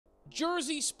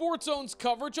Jersey Sports Zone's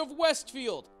coverage of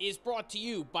Westfield is brought to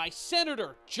you by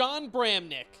Senator John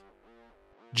Bramnick.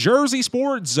 Jersey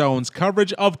Sports Zone's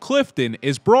coverage of Clifton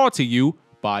is brought to you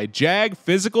by Jag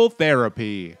Physical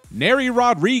Therapy. Neri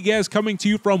Rodriguez coming to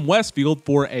you from Westfield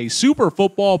for a Super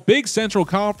Football Big Central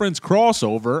Conference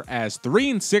crossover as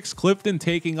 3-6 Clifton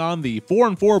taking on the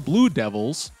 4-4 Blue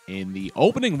Devils in the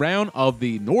opening round of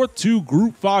the North 2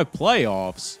 Group 5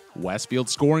 playoffs. Westfield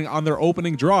scoring on their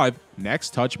opening drive.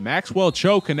 Next touch, Maxwell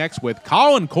Cho connects with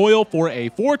Colin Coyle for a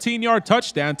 14-yard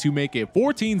touchdown to make it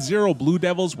 14-0 Blue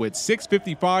Devils with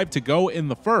 6:55 to go in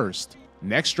the first.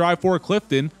 Next drive for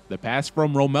Clifton, the pass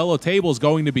from Romello Table is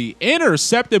going to be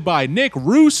intercepted by Nick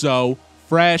Russo.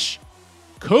 Fresh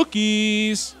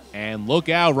cookies. And look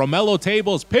out, Romello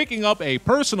Table is picking up a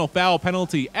personal foul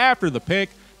penalty after the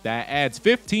pick. That adds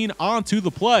 15 onto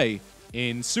the play.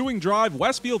 Ensuing drive,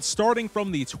 Westfield starting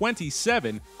from the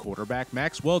 27. Quarterback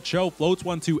Maxwell Cho floats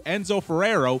one to Enzo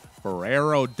Ferrero.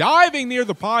 Ferrero diving near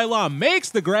the pylon, makes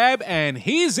the grab, and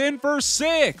he's in for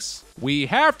 6. We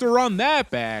have to run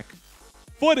that back.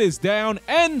 Foot is down,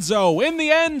 Enzo in the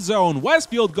end zone.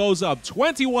 Westfield goes up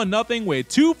 21-0 with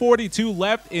 2:42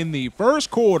 left in the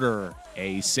first quarter.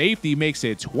 A safety makes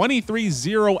it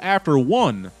 23-0 after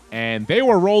 1. And they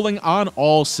were rolling on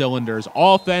all cylinders.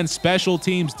 Offense, special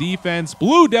teams, defense.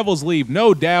 Blue Devils leave,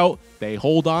 no doubt. They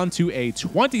hold on to a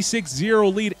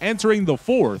 26-0 lead entering the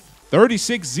fourth.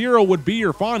 36-0 would be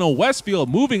your final. Westfield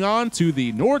moving on to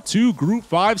the North 2 Group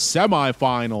 5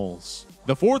 semifinals.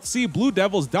 The 4th seed Blue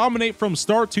Devils dominate from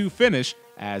start to finish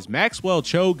as Maxwell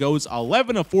Cho goes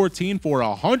 11 of 14 for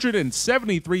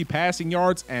 173 passing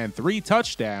yards and 3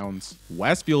 touchdowns.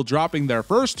 Westfield dropping their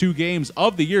first 2 games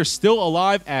of the year still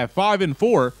alive at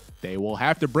 5-4. They will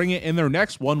have to bring it in their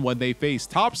next one when they face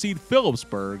top seed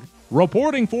Phillipsburg.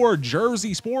 Reporting for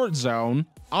Jersey Sports Zone,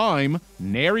 I'm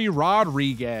Neri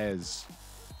Rodriguez.